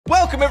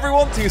Welcome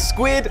everyone to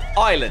Squid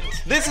Island.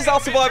 This is our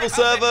survival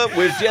server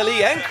with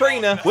Jelly and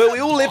Crainer, where we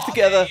all live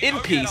together in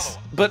peace,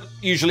 but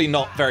usually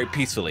not very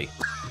peacefully.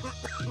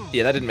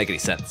 Yeah, that didn't make any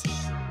sense.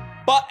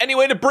 But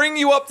anyway, to bring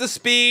you up to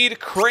speed,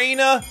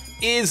 Crainer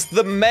is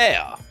the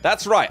mayor.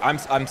 That's right.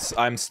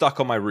 I'm stuck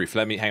on my roof.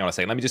 Hang on a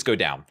second. Let me just go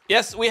down.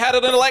 Yes, we had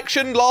an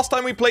election last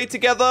time we played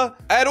together.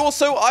 And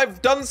also,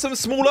 I've done some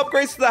small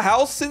upgrades to the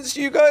house since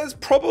you guys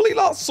probably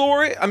last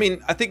saw it. I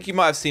mean, I think you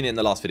might have seen it in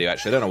the last video,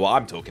 actually. I don't know what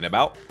I'm talking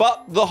about.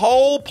 But the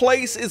whole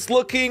place is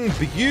looking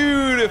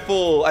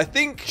beautiful. I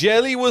think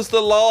Jelly was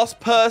the last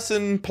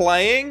person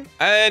playing,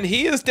 and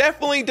he has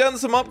definitely done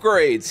some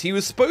upgrades. He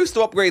was supposed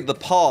to upgrade the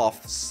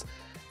paths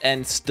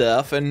and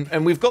stuff,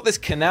 and we've got this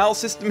canal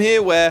system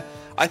here where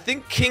I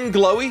think King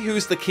Glowy,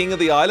 who's the king of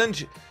the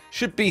island,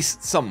 should be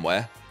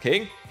somewhere.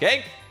 King?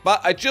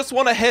 But I just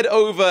want to head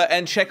over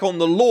and check on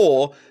the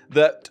law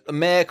that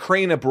Mayor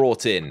Crainer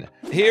brought in.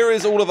 Here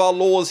is all of our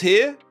laws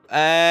here,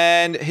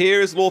 and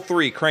here is law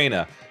 3,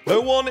 Crainer.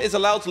 No one is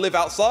allowed to live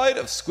outside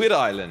of Squid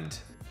Island,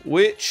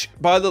 which,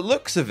 by the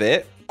looks of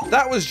it,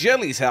 that was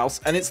Jelly's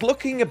house, and it's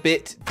looking a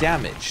bit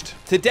damaged.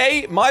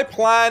 Today, my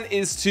plan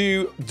is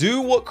to do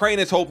what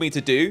Crainer told me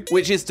to do,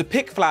 which is to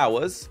pick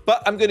flowers,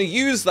 but I'm going to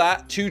use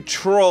that to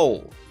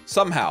troll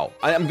somehow.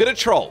 I'm going to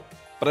troll,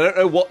 but I don't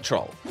know what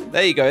troll.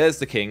 There you go. There's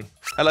the king.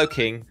 Hello,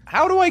 king.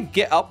 How do I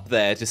get up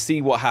there to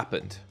see what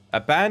happened?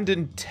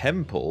 Abandoned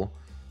temple.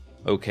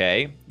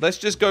 Okay. Let's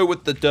just go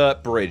with the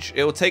dirt bridge.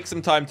 It will take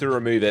some time to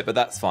remove it, but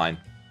that's fine.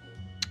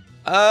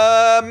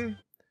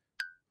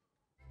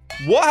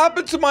 What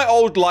happened to my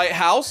old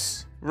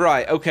lighthouse?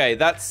 Right, okay,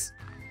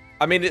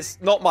 I mean, it's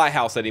not my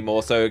house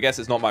anymore, so I guess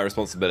it's not my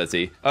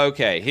responsibility.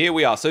 Okay, here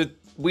we are. So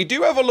we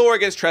do have a law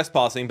against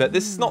trespassing, but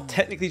this is not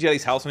technically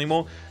Jelly's house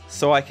anymore,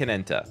 so I can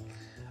enter.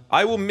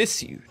 I will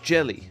miss you,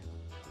 Jelly.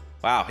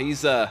 Wow, he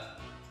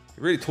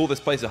really tore this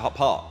place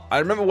apart. I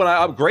remember when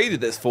I upgraded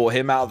this for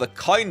him out of the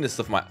kindness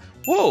of my...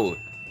 Whoa,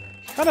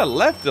 he kind of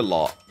left a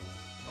lot.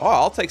 Oh,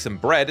 I'll take some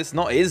bread. It's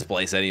not his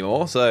place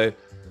anymore, so...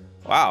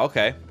 Wow,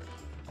 okay.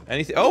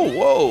 Anything? Oh,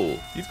 whoa.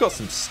 You've got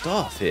some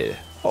stuff here.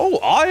 Oh,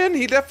 iron?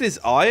 He left his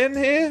iron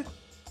here?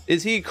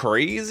 Is he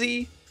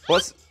crazy?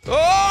 What's...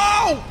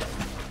 Oh!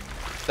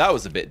 That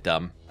was a bit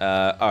dumb.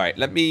 All right,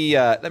 let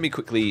me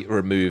quickly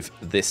remove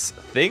this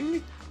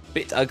thing.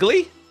 Bit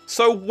ugly.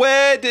 So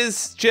where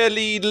does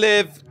Jelly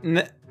live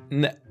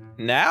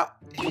now?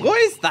 What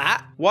is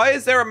that? Why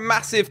is there a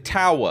massive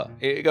tower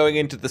going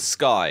into the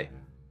sky?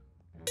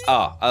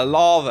 Ah, a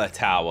lava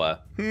tower.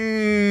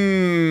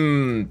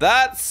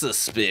 That's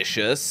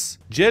suspicious.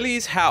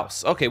 Jelly's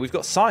house. Okay, we've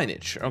got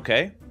signage.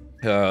 Okay.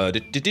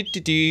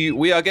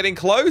 We are getting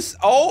close.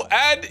 Oh,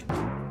 and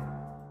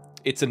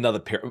it's another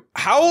pyramid.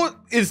 How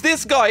is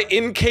this guy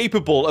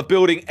incapable of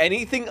building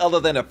anything other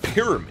than a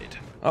pyramid?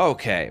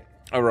 Okay.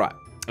 All right.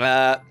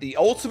 The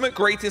ultimate,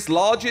 greatest,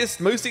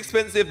 largest, most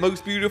expensive,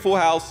 most beautiful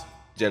house.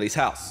 Jelly's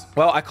house.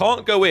 Well, I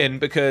can't go in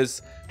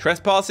because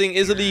trespassing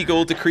is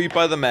illegal, decreed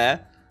by the mayor.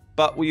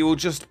 But we will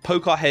just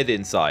poke our head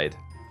inside.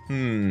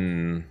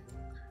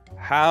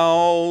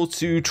 How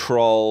to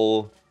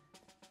troll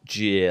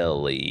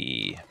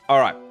Jelly. All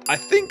right, I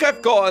think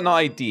I've got an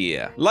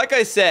idea. Like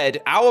I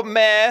said, our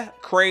mayor,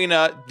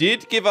 Crainer,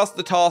 did give us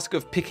the task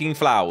of picking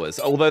flowers.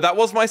 Although that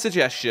was my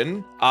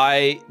suggestion.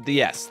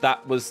 Yes,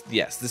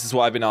 this is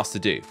what I've been asked to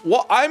do.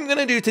 What I'm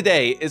gonna do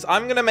today is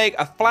I'm gonna make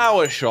a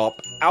flower shop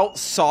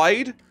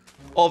outside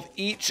of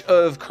each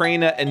of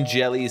Crainer and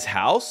Jelly's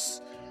house,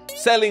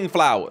 selling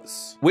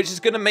flowers, which is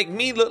going to make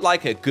me look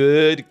like a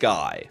good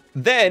guy.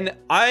 Then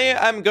I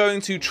am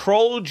going to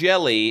troll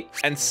Jelly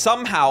and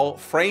somehow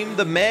frame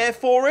the mayor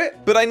for it,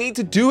 but I need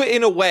to do it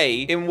in a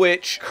way in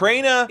which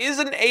Crainer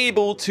isn't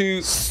able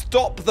to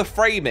stop the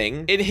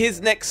framing in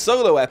his next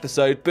solo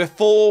episode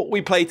before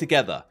we play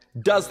together.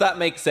 Does that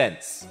make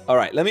sense? All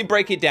right, let me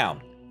break it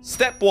down.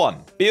 Step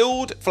 1,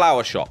 build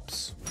flower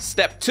shops.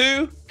 Step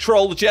 2,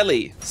 troll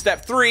Jelly.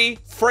 Step 3,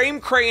 frame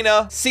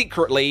Crainer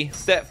secretly.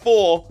 Step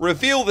 4,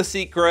 reveal the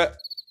secret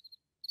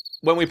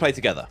when we play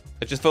together.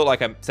 I just felt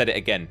like I said it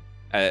again,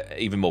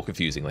 even more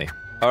confusingly.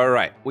 All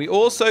right, we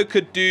also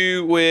could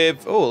do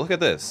with, oh, look at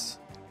this.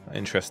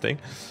 Interesting.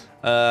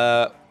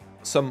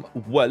 Some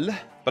wool,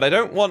 but I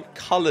don't want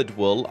colored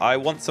wool. I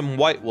want some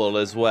white wool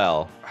as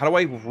well. How do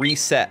I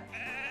reset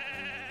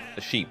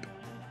a sheep?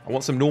 I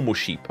want some normal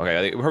sheep.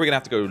 Okay, we're probably gonna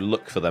have to go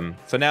look for them.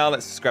 For now,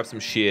 let's just grab some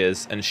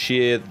shears and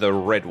shear the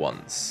red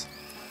ones.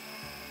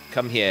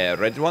 Come here,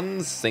 red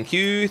ones. Thank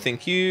you,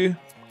 thank you.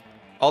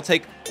 I'll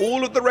take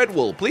all of the red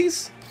wool,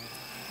 please.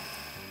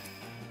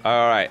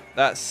 All right,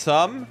 that's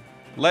some.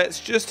 Let's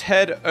just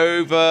head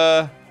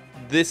over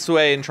this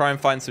way and try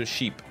and find some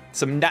sheep.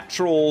 Some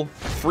natural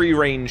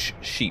free-range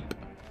sheep.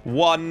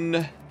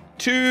 1,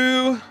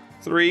 2,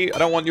 3. I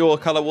don't want your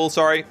color wool,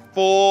 sorry.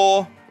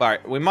 4. All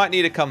right, we might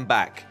need to come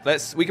back.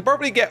 We could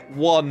probably get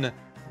 1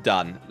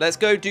 done. Let's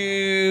go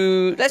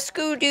do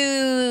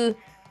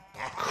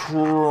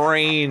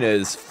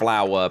Crainer's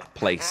flower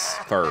place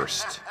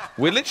first.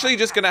 We're literally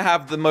just gonna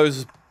have the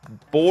most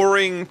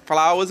boring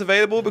flowers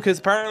available, because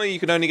apparently you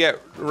can only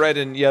get red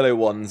and yellow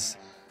ones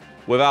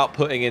without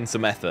putting in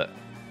some effort.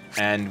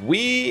 And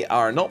we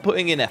are not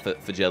putting in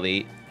effort for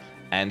Jelly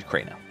and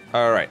Crainer.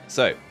 All right,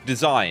 so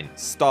design,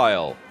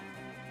 style.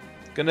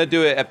 Gonna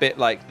do it a bit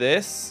like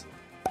this.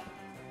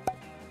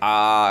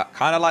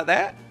 Kind of like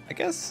that, I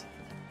guess.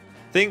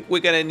 Think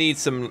we're gonna need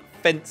some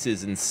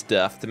fences and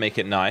stuff to make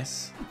it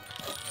nice.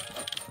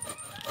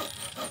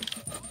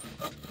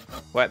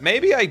 Wait,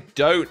 maybe I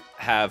don't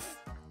have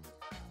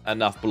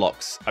enough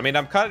blocks. I mean,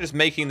 I'm kind of just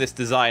making this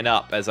design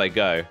up as I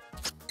go.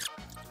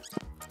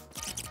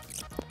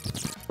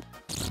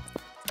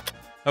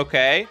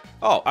 Okay.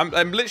 Oh,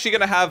 I'm literally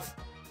gonna have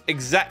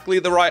exactly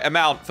the right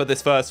amount for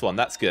this first one.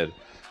 That's good.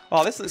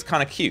 Oh, this looks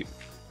kind of cute.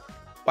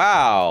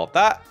 Wow,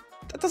 that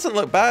doesn't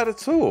look bad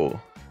at all.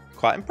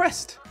 Quite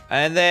impressed.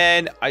 And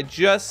then I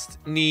just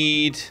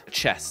need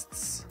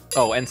chests.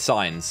 Oh, and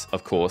signs,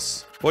 of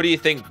course. What do you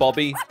think,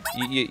 Bobby?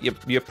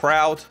 You're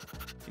proud?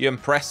 You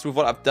impressed with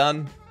what I've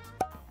done?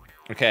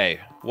 Okay,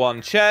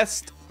 one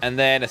chest and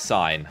then a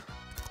sign.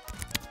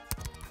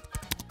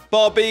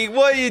 Bobby,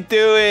 what are you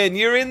doing?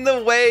 You're in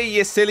the way,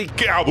 you silly...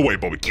 Get out of the way,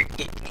 Bobby.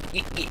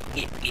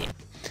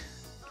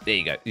 There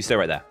you go. You stay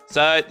right there.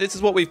 So this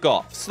is what we've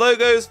got.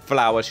 Slogo's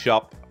flower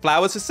shop.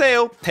 Flowers for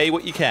sale. Pay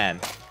what you can.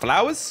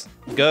 Flowers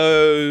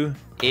go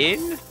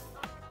in.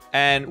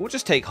 And we'll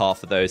just take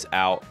half of those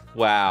out.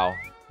 Wow.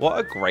 What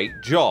a great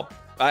job.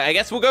 I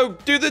guess we'll go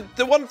do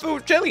the one for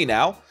Jelly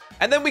now.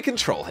 And then we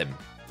control him.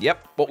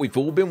 Yep, what we've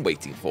all been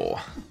waiting for.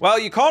 Well,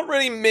 you can't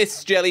really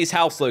miss Jelly's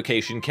house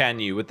location, can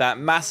you? With that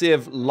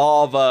massive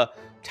lava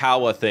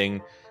tower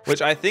thing.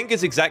 Which I think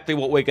is exactly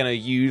what we're going to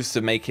use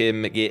to make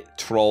him get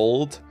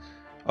trolled.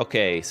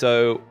 Okay,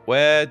 so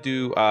where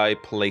do I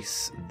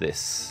place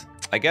this?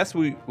 I guess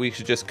we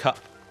should just cut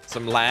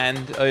some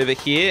land over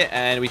here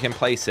and we can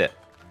place it.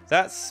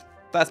 That's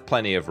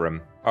plenty of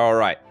room. All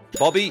right,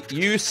 Bobby,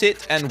 you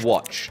sit and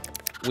watch.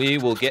 We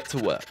will get to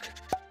work.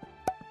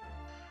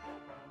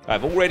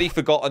 I've already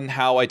forgotten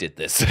how I did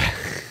this.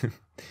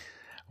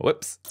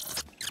 Whoops.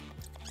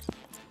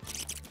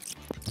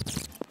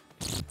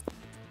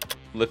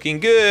 Looking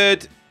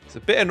good. It's a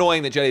bit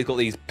annoying that Jelly's got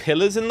these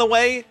pillars in the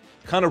way,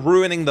 kind of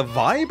ruining the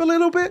vibe a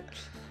little bit,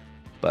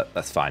 but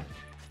that's fine.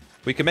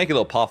 We can make a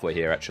little pathway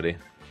here, actually.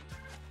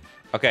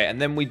 Okay,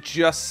 and then we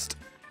just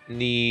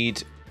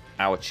need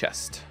our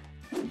chest.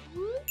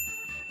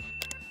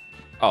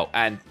 Oh,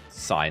 and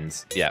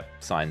signs. Yeah,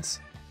 signs.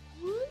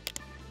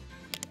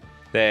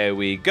 There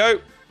we go.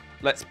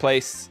 Let's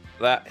place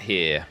that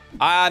here.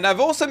 And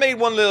I've also made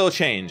one little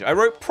change. I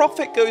wrote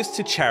profit goes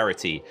to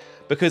charity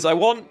because I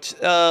want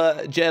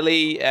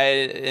Jelly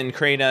and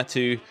Crainer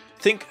to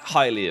think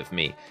highly of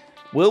me.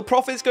 Will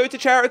profits go to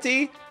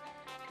charity?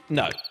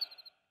 No.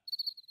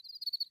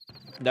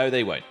 No,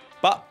 they won't.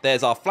 But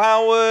there's our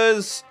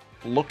flowers.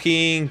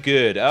 Looking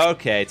good.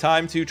 Okay,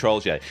 time to troll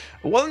Jelly.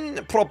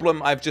 One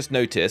problem I've just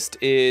noticed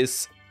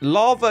is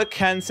lava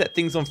can set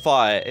things on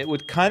fire. It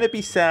would kind of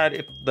be sad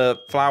if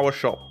the flower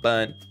shop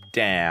burnt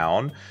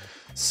down.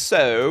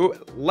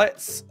 So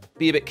let's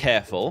be a bit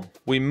careful.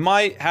 We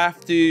might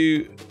have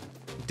to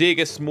dig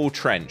a small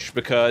trench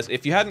because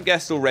if you hadn't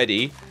guessed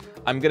already,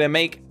 I'm going to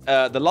make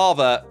the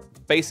lava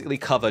basically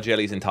cover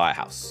Jelly's entire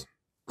house.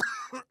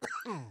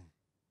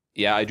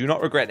 Yeah, I do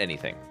not regret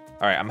anything.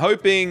 All right, I'm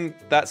hoping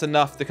that's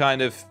enough to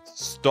kind of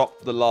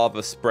stop the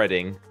lava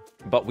spreading.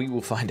 But we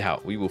will find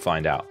out. We will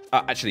find out.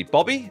 Actually,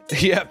 Bobby?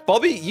 Yeah,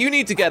 Bobby, you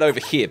need to get over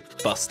here,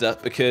 Buster,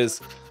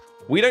 because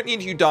we don't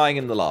need you dying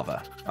in the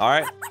lava. All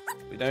right?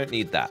 We don't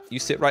need that. You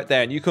sit right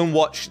there and you can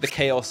watch the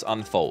chaos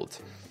unfold.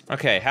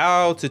 Okay,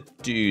 how to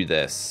do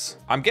this?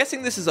 I'm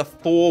guessing this is a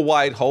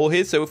 4-wide hole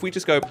here. So if we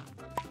just go...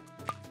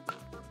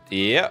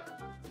 Yep.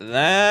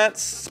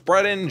 That's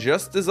spreading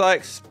just as I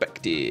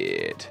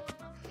expected.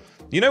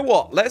 You know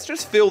what? Let's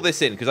just fill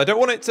this in because I don't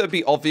want it to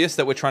be obvious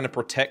that we're trying to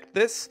protect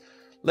this.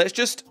 Let's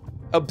just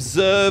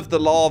observe the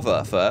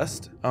lava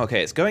first.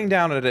 Okay, it's going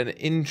down at an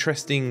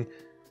interesting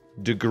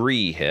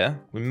degree here.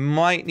 We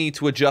might need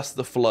to adjust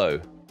the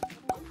flow.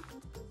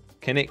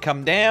 Can it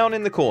come down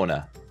in the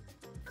corner?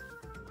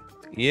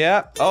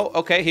 Yeah. Oh,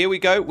 okay, here we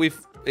go.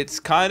 It's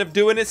kind of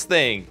doing its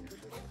thing.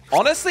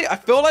 Honestly, I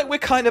feel like we're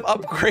kind of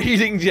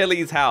upgrading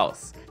Jelly's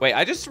house. Wait,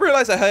 I just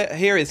realized I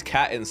hear his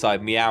cat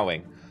inside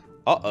meowing.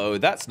 Uh-oh,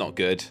 that's not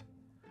good.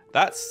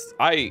 That's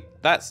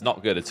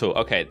not good at all.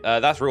 Okay,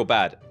 that's real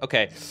bad.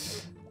 Okay.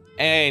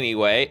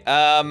 Anyway,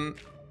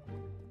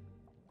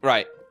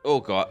 right. Oh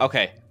god.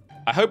 Okay.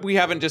 I hope we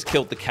haven't just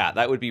killed the cat.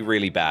 That would be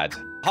really bad.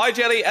 Hi,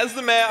 Jelly. As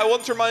the mayor, I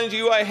want to remind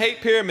you I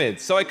hate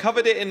pyramids, so I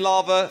covered it in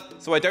lava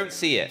so I don't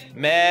see it.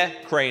 Mayor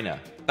Crainer.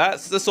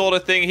 That's the sort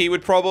of thing he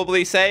would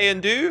probably say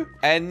and do.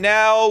 And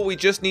now we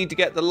just need to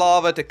get the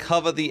lava to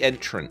cover the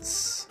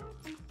entrance.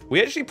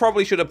 We actually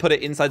probably should have put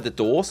it inside the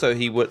door so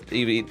he would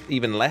be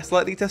even less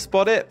likely to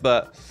spot it,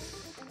 but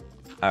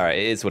all right,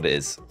 it is what it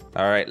is.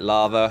 All right,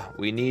 lava,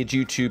 we need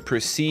you to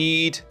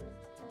proceed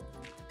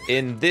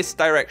in this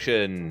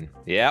direction.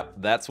 Yep,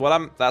 that's what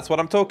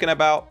I'm talking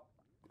about.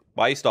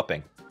 Why are you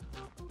stopping?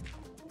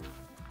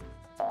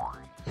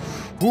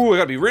 Ooh, I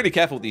gotta be really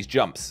careful with these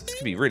jumps. This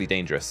could be really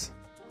dangerous.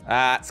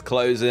 That's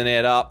closing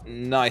it up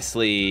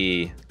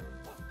nicely.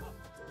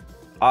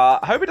 I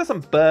hope it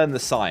doesn't burn the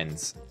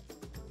signs.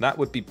 That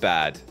would be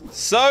bad.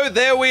 So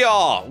there we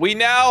are. We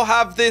now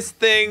have this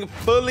thing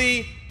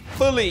fully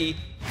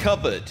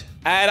covered.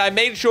 And I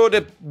made sure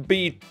to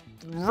be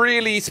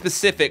really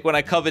specific when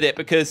I covered it,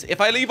 because if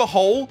I leave a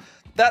hole,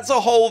 that's a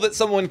hole that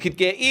someone could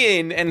get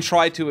in and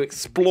try to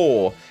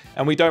explore.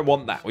 And we don't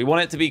want that. We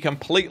want it to be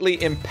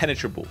completely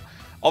impenetrable.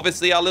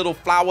 Obviously, our little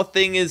flower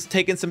thing is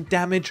taking some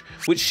damage,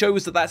 which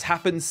shows that that's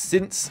happened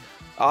since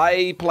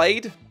I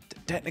played,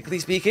 technically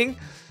speaking.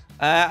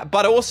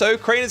 But also,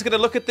 Crainer's going to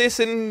look at this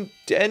and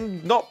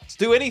not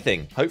do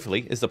anything,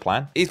 hopefully, is the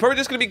plan. He's probably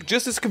just going to be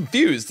just as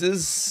confused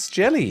as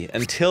Jelly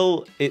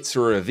until it's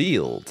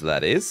revealed,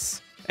 that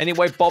is.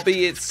 Anyway,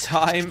 Bobby, it's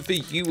time for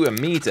you and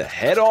me to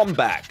head on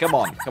back. Come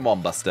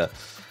on, Buster.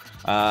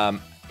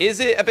 Is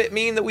it a bit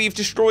mean that we've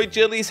destroyed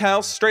Jelly's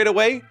house straight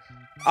away?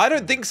 I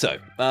don't think so.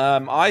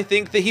 I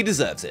think that he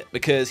deserves it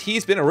because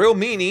he's been a real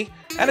meanie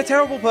and a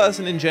terrible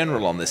person in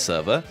general on this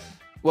server.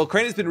 Well,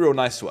 Crainer's been real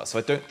nice to us, so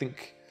I don't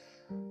think...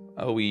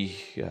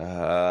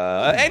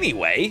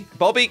 Anyway,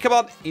 Bobby, come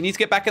on. You need to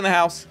get back in the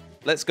house.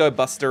 Let's go,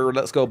 Buster.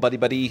 Let's go,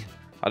 buddy.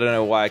 I don't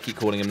know why I keep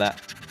calling him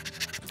that.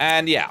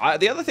 And yeah,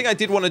 the other thing I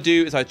did want to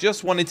do is I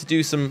just wanted to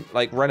do some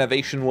like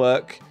renovation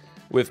work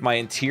with my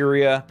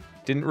interior.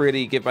 Didn't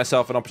really give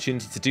myself an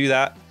opportunity to do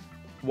that.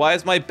 Why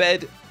is my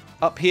bed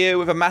up here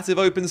with a massive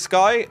open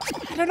sky?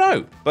 I don't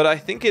know. But I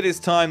think it is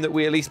time that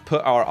we at least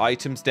put our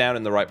items down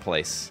in the right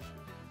place.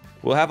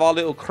 We'll have our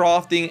little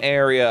crafting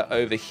area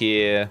over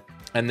here.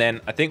 And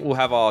then I think we'll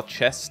have our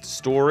chest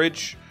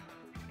storage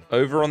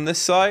over on this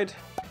side.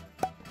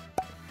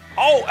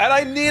 Oh, and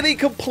I nearly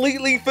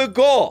completely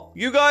forgot.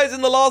 You guys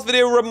in the last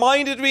video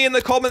reminded me in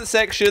the comment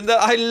section that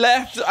I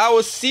left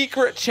our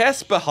secret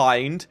chest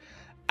behind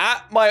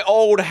at my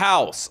old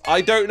house.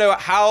 I don't know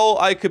how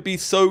I could be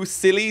so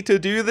silly to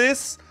do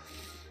this.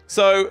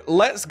 So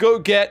let's go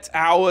get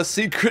our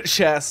secret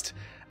chest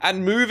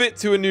and move it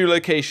to a new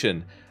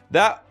location.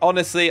 That,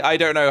 honestly, I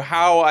don't know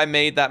how I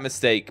made that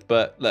mistake,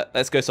 but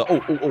let's go. So,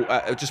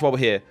 just while we're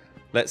here,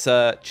 let's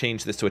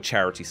change this to a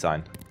charity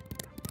sign.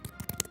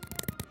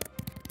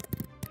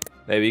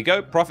 There we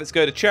go. Profits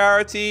go to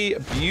charity.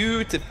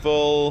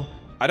 Beautiful.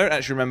 I don't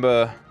actually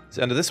remember. Is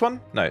it under this one?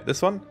 No,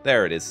 this one?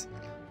 There it is.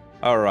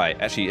 All right.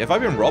 Actually, have I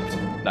been robbed?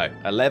 No.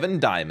 11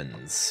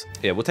 diamonds.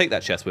 Yeah, we'll take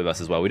that chest with us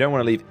as well. We don't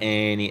want to leave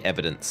any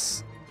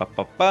evidence.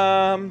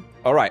 Ba-ba-bum.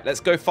 All right, let's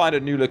go find a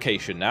new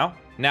location now.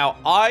 Now,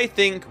 I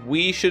think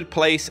we should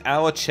place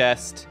our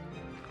chest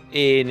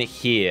in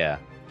here.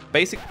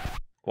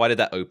 Why did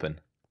that open?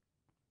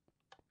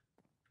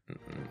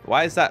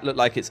 Why does that look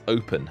like it's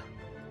open?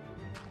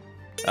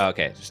 Oh,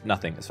 okay, just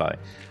nothing. It's fine.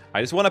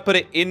 I just want to put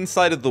it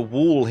inside of the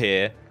wall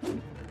here.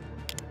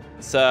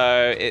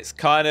 So it's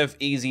kind of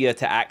easier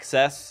to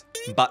access,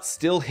 but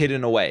still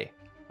hidden away.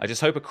 I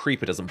just hope a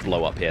creeper doesn't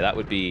blow up here. That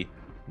would be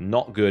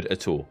not good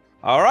at all.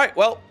 All right,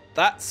 well,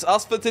 that's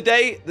us for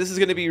today. This is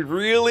going to be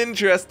real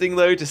interesting,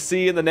 though, to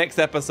see in the next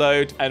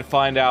episode and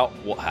find out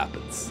what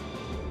happens.